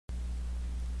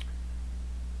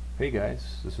Hey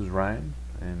guys, this is Ryan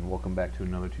and welcome back to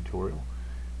another tutorial.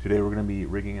 Today we're going to be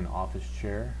rigging an office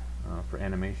chair for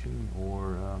animation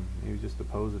or maybe just to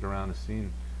pose it around a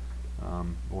scene.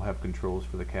 We'll have controls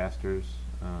for the casters,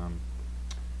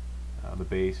 the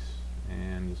base,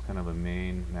 and just kind of a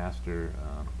main master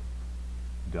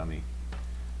dummy.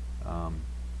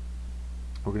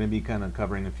 We're going to be kind of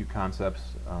covering a few concepts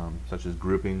such as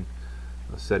grouping,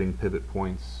 setting pivot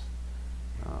points,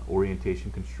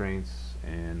 orientation constraints,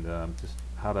 and just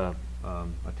how to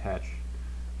attach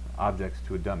objects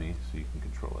to a dummy so you can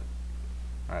control it.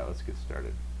 Alright, let's get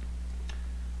started.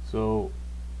 So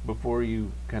before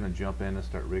you kind of jump in and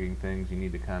start rigging things, you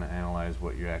need to kind of analyze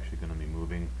what you're actually going to be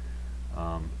moving.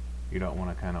 You don't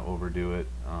want to kind of overdo it.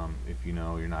 If you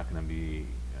know you're not going to be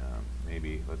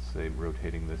maybe, let's say,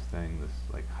 rotating this thing, this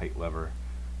like height lever,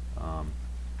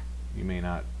 you may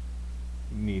not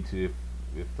need to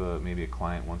if maybe a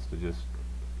client wants to just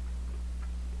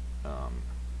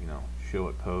show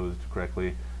it posed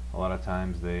correctly. A lot of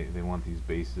times they want these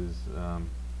bases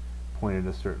pointed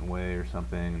a certain way or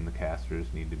something, and the casters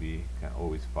need to be kind of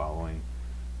always following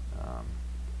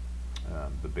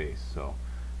the base. So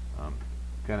kind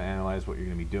of analyze what you're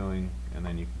going to be doing, and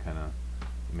then you can kind of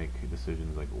make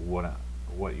decisions like what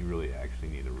you really actually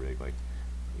need to rig. Like,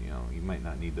 you might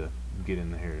not need to get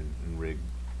in there and rig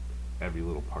every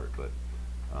little part, but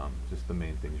just the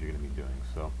main things you're going to be doing.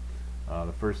 So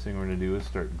the first thing we're going to do is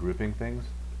start grouping things.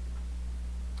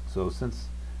 So since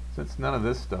none of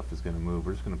this stuff is going to move,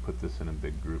 we're just going to put this in a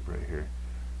big group right here.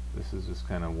 This is just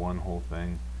kind of one whole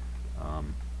thing.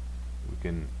 We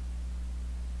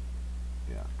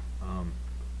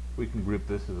can group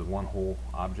this as a one whole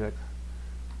object.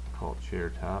 Call it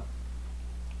chair top.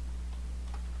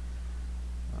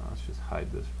 Let's just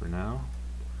hide this for now.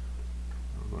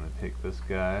 We're going to take this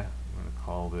guy. I'm going to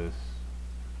call this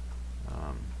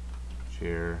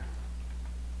chair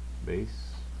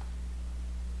base.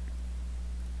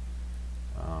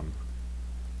 I'm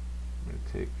going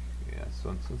to take,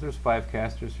 so since there's 5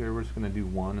 casters here, we're just going to do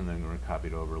one and then we're going to copy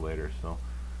it over later. So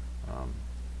we'll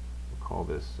call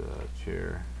this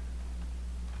chair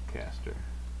caster.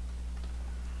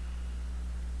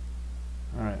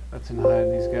 Alright, let's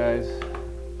hide these guys.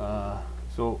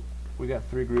 So we got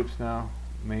 3 groups now.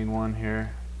 Main one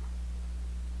here,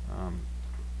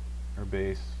 our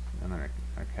base, and then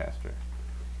our caster.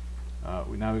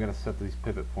 Now we got to set these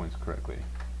pivot points correctly,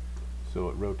 so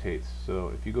it rotates. So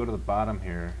if you go to the bottom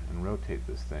here and rotate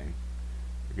this thing,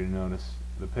 you're going to notice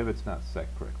the pivot's not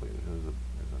set correctly. There's a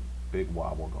big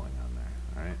wobble going on there.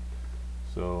 All right.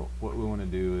 So what we want to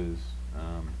do is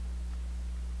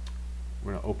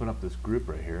we're going to open up this group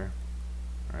right here.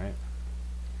 All right.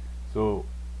 So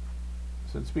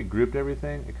since we grouped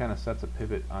everything, it kind of sets a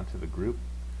pivot onto the group.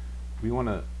 We want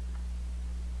to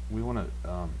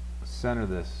center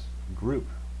this group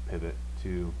pivot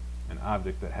to an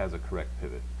object that has a correct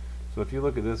pivot. So if you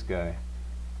look at this guy,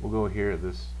 we'll go here at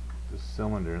this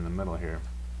cylinder in the middle here.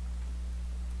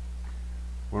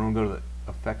 We're going to go to the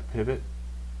Effect Pivot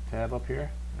tab up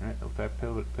here. All right, Effect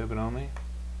Pivot only.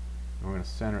 And we're going to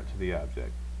center it to the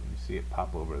object. And you see it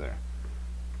pop over there.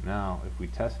 Now, if we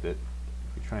test it,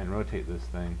 if we try and rotate this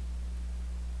thing,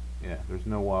 there's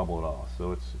no wobble at all.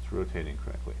 So it's rotating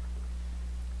correctly.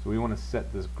 So we want to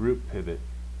set this group pivot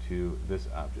to this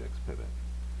object's pivot.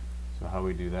 So how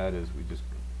we do that is we just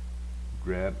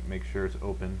make sure it's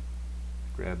open,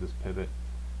 grab this pivot.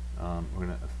 We're going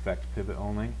to Effect Pivot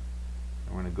only, and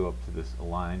we're going to go up to this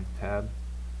Align tab,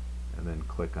 and then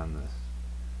click on this.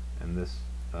 And this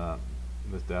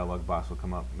dialog box will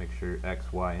come up. Make sure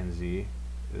X, Y, and Z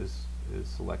is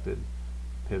selected.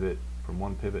 Pivot from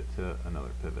one pivot to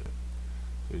another pivot.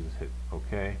 So you just hit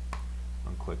OK,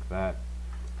 unclick that,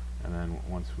 and then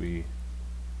once we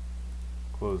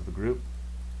close the group,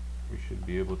 we should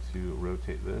be able to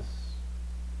rotate this.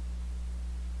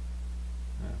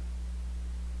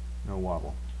 No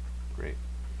wobble. Great.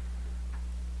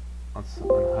 Let's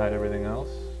unhide everything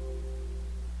else.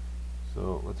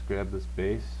 So let's grab this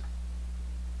base.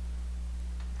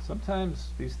 Sometimes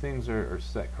these things are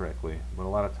set correctly, but a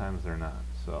lot of times they're not.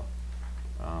 So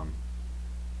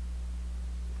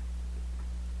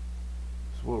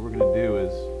what we're going to do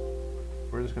is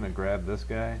we're just going to grab this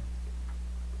guy.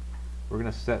 We're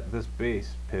going to set this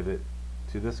base pivot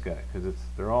to this guy because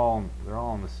they're all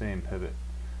on the same pivot.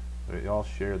 They all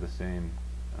share the same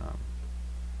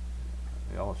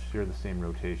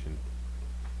rotation.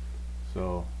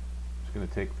 So I'm just going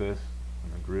to take this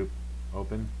and the group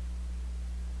open.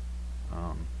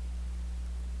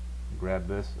 Grab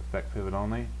this, Effect Pivot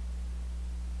only,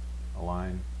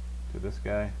 align to this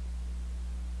guy.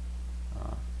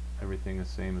 everything the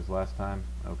same as last time?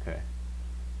 Okay.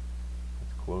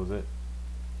 Let's close it.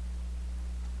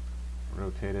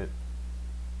 Rotate it.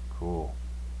 Cool.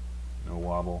 No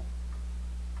wobble.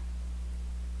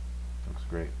 Looks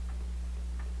great.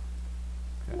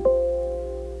 Okay.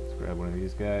 Let's grab one of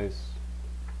these guys.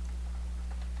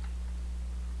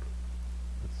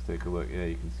 Let's take a look. Yeah,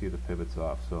 you can see the pivot's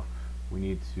off. So we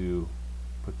need to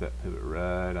put that pivot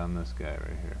right on this guy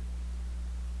right here.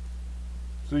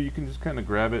 So you can just kind of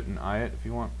grab it and eye it if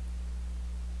you want.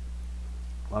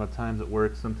 A lot of times it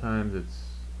works. Sometimes it's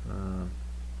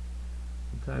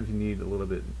sometimes you need a little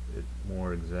bit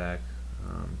more exact.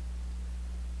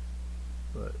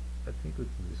 But I think we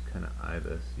can just kind of eye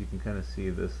this. You can kind of see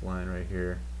this line right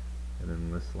here, and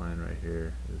then this line right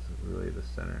here is really the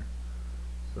center.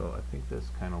 So I think this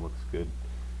kind of looks good.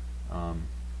 Now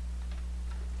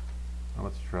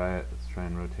let's try it. Let's try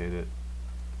and rotate it.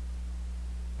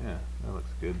 Yeah, that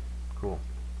looks good. Cool.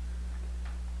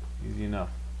 Easy enough.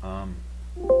 So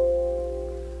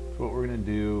what we're going to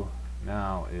do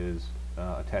now is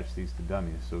attach these to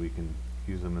dummies so we can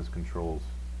use them as controls.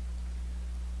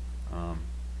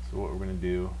 So what we're going to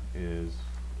do is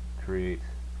create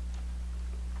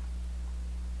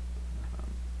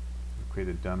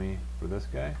a dummy for this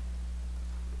guy.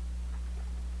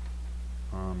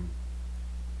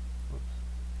 Whoops.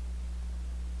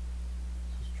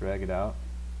 Just drag it out,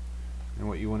 and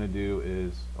what you want to do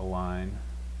is align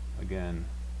again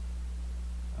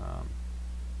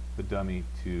the dummy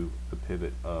to the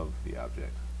pivot of the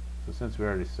object. So since we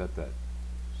already set that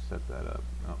up,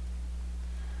 no.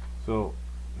 So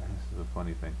this is a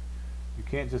funny thing. You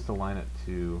can't just align it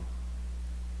to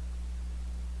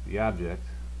the object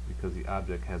because the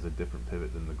object has a different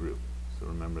pivot than the group. So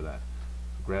remember that.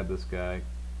 So grab this guy,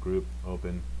 group,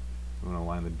 open. We want to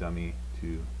align the dummy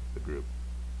to the group.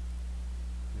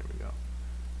 There we go.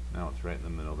 Now it's right in the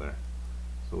middle there.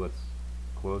 So let's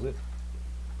close it.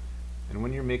 And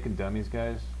when you're making dummies,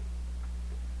 guys,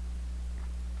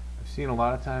 I've seen a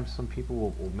lot of times some people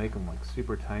will make them like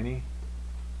super tiny,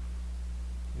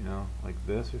 you know, like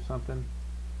this or something.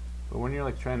 But when you're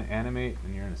like trying to animate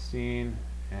and you're in a scene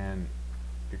and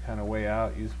you're kind of way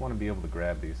out, you just want to be able to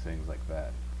grab these things like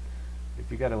that. If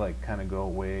you got to like kind of go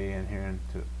way in here and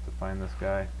to find this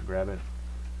guy, grab it,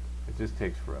 it just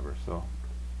takes forever. So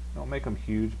don't make them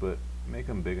huge, but make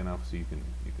them big enough so you can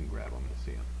grab them and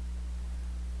see them.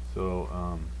 So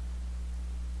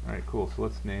alright, cool. So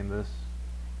let's name this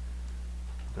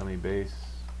dummy base.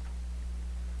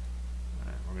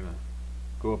 Alright, we're gonna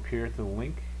go up here to the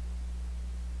link.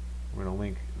 We're gonna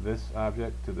link this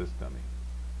object to this dummy.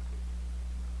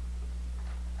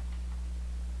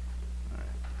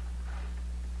 Alright.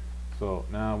 So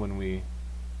now when we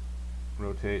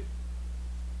rotate,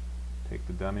 take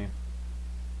the dummy,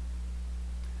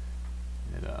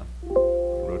 it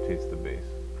rotates the base.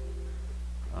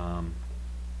 I'm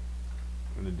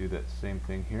going to do that same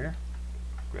thing here.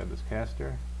 Grab this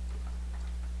caster.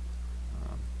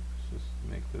 Let's just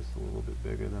make this a little bit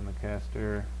bigger than the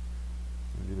caster.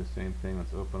 Do the same thing.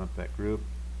 Let's open up that group.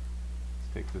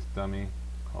 Let's take this dummy,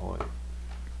 call it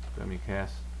dummy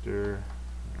caster.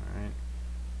 Alright.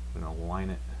 I'm going to align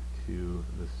it to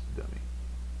this dummy.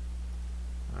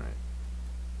 Alright.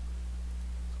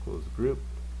 Let's close the group.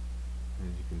 As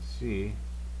you can see,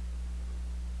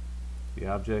 the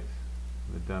object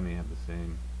and the dummy have the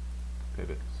same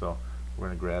pivot. So we're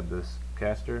going to grab this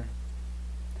caster,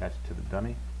 attach it to the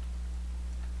dummy,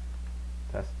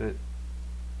 test it.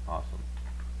 Awesome.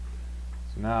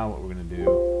 So now what we're going to do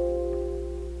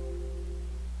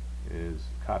is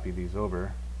copy these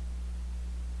over.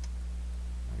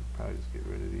 I can probably just get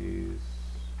rid of these.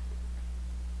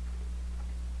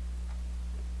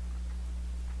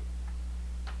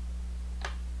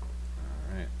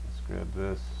 Alright, let's grab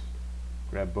this.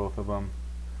 Grab both of them,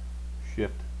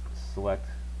 shift, select,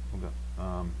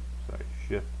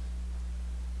 shift,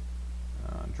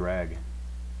 drag,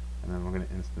 and then we're going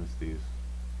to instance these.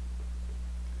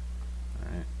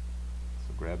 Alright,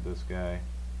 so grab this guy,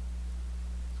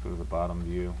 let's go to the bottom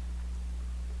view.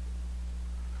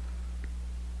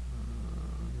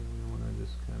 We want to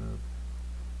just kind of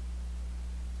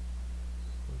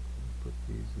put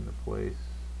these into place.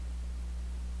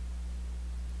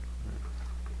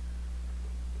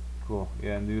 Cool.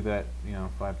 Yeah, and do that,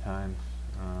 5 times.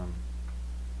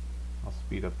 I'll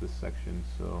speed up this section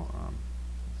so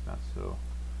it's not so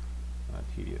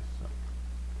tedious. So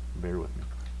bear with me.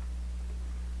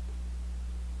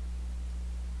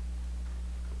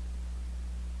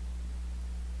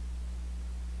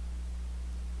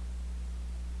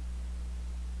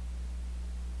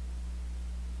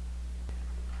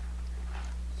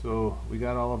 So we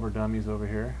got all of our dummies over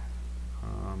here.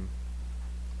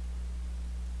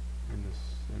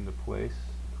 into place.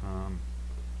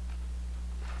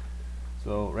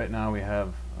 So right now we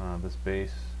have this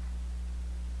base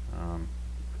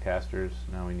casters.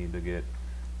 Now we need to get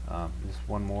just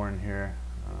one more in here.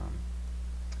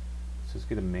 Let's just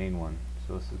get a main one.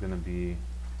 So this is going to be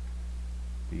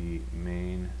the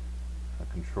main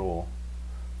control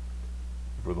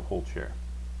for the whole chair.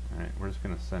 Alright, we're just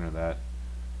going to center that.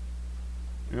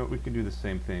 You know, we can do the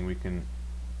same thing. We can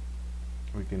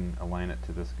align it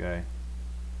to this guy.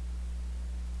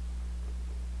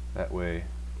 That way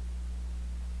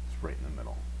it's right in the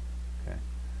middle. Okay,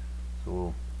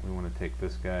 so we want to take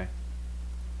this guy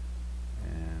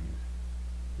and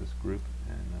this group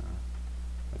and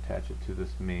attach it to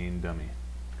this main dummy.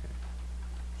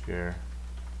 Okay, chair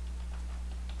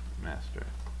master.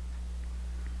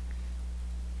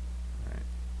 Alright,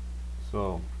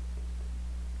 so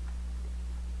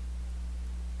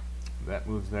that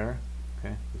moves there.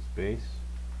 Okay, this base.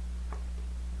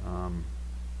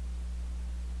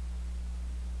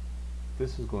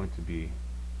 This is going to be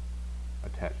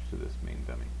attached to this main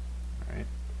dummy. Alright,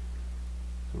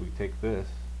 so we take this,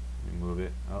 we move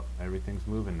it. Oh, everything's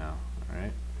moving now.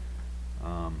 Alright,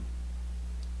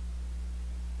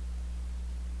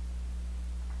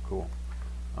 cool.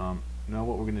 Now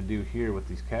what we're going to do here with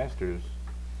these casters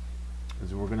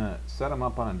is we're going to set them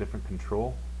up on a different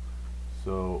control,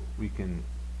 so we can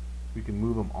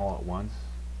move them all at once.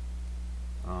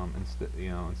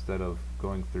 Instead of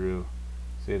going through,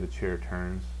 say the chair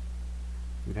turns,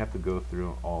 we'd have to go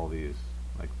through all these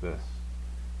like this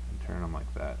and turn them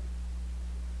like that.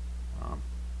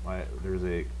 There's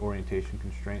a orientation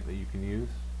constraint that you can use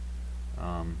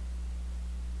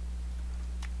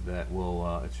that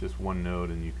will it's just one node,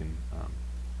 and you can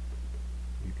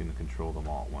control them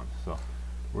all at once. So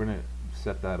we're going to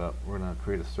set that up. We're going to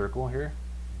create a circle here.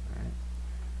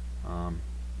 All right.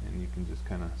 And you can just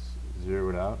kind of zero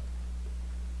it out.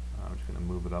 I'm just going to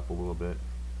move it up a little bit,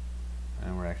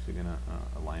 and we're actually going to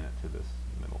align it to this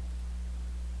middle,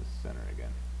 this center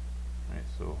again. All right,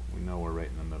 so we know we're right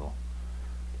in the middle.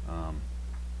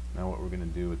 Now what we're going to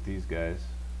do with these guys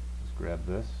is grab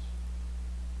this,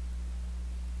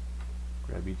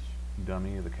 grab each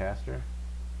dummy of the caster,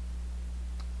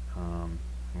 and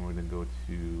we're going to go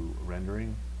to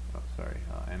rendering,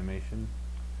 animation,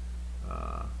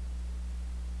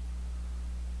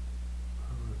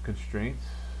 constraints,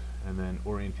 and then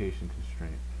orientation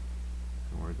constraint,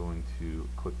 and we're going to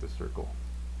click the circle.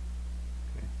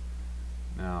 Okay.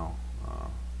 Now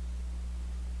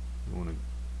we want to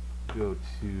go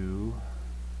to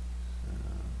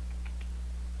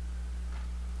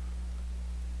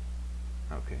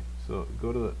okay, so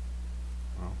go to the,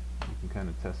 well, you can kind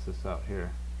of test this out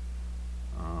here.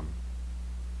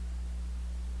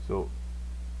 So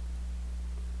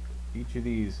each of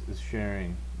these is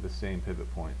sharing the same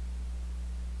pivot point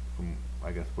from,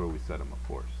 I guess, where we set them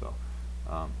before. So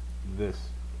this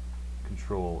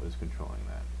control is controlling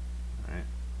that. All right,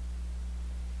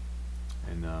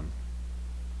 and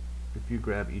if you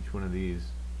grab each one of these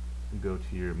and go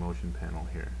to your motion panel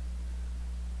here,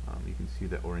 you can see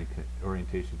that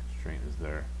orientation constraint is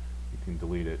there. You can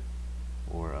delete it,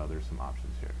 or there's some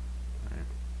options here. All right,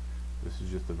 this is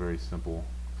just a very simple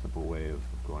way of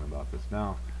going about this.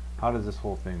 Now, how does this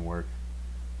whole thing work?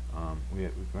 We're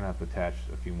going to have to attach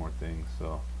a few more things.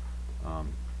 So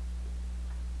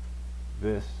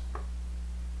this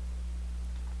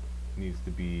needs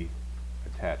to be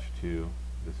attached to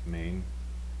this main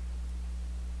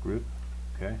group.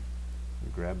 Okay,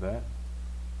 we grab that.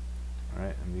 All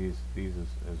right, and these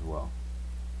as well.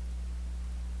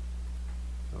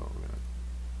 So we're going to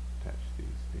attach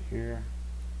these to here.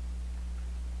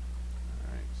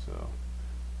 All right, so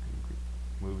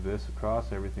move this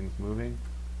across. Everything's moving.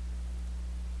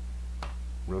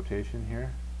 Rotation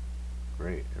here.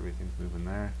 Great, everything's moving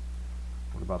there.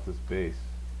 What about this base?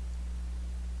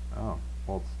 Oh,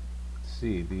 well, let's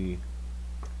see. The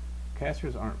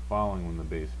casters aren't following when the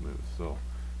base moves, so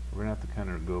we're gonna have to kind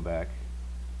of go back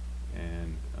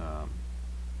and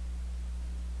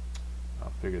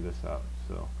I'll figure this out.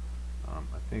 So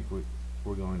I think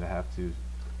we're going to have to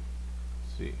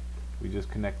see. We just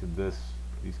connected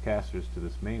these casters to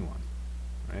this main one,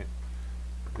 right?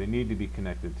 They need to be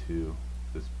connected to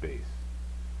this base,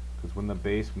 because when the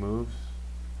base moves,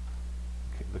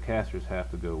 the casters have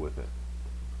to go with it.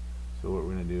 So what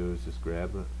we're going to do is just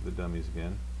grab the dummies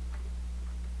again.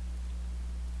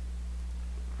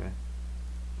 Okay,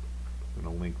 I'm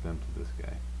going to link them to this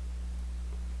guy.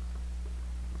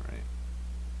 Alright,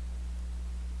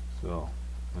 so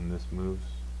when this moves,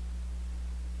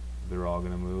 they're all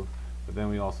going to move, but then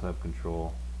we also have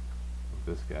control of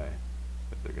with this guy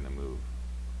that they're going to move.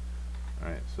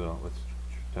 Alright, so let's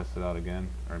test it out again.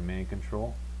 Our main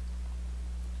control.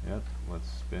 Yep, let's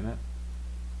spin it.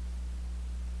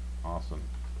 Awesome.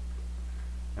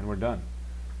 And we're done.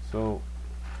 So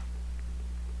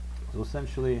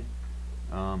essentially,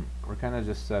 we're kind of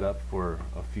just set up for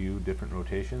a few different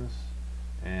rotations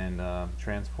and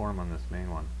transform on this main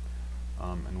one.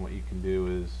 And what you can do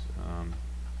is,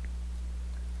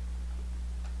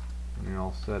 when you're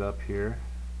all set up here,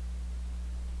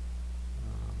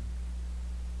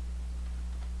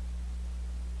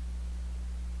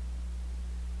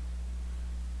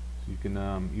 so you can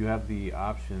you have the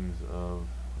options of,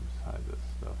 let's hide this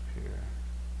stuff here.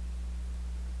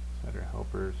 Let's hide our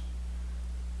helpers.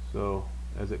 So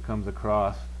as it comes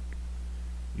across,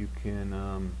 you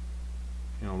can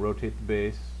you know, rotate the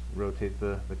base, rotate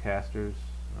the casters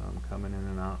coming in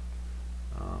and out.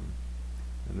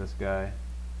 And this guy,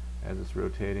 as it's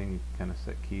rotating, you kind of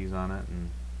set keys on it, and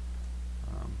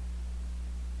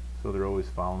so they're always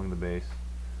following the base.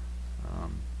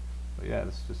 But yeah,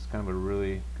 it's just kind of a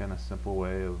really kind of simple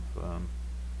way of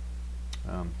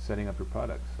setting up your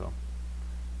product. So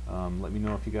let me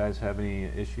know if you guys have any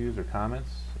issues or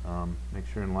comments. Make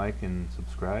sure and like and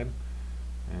subscribe,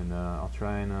 and I'll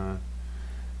try and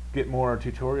get more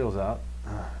tutorials out.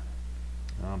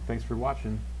 Thanks for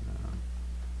watching.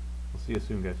 We'll see you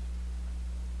soon, guys.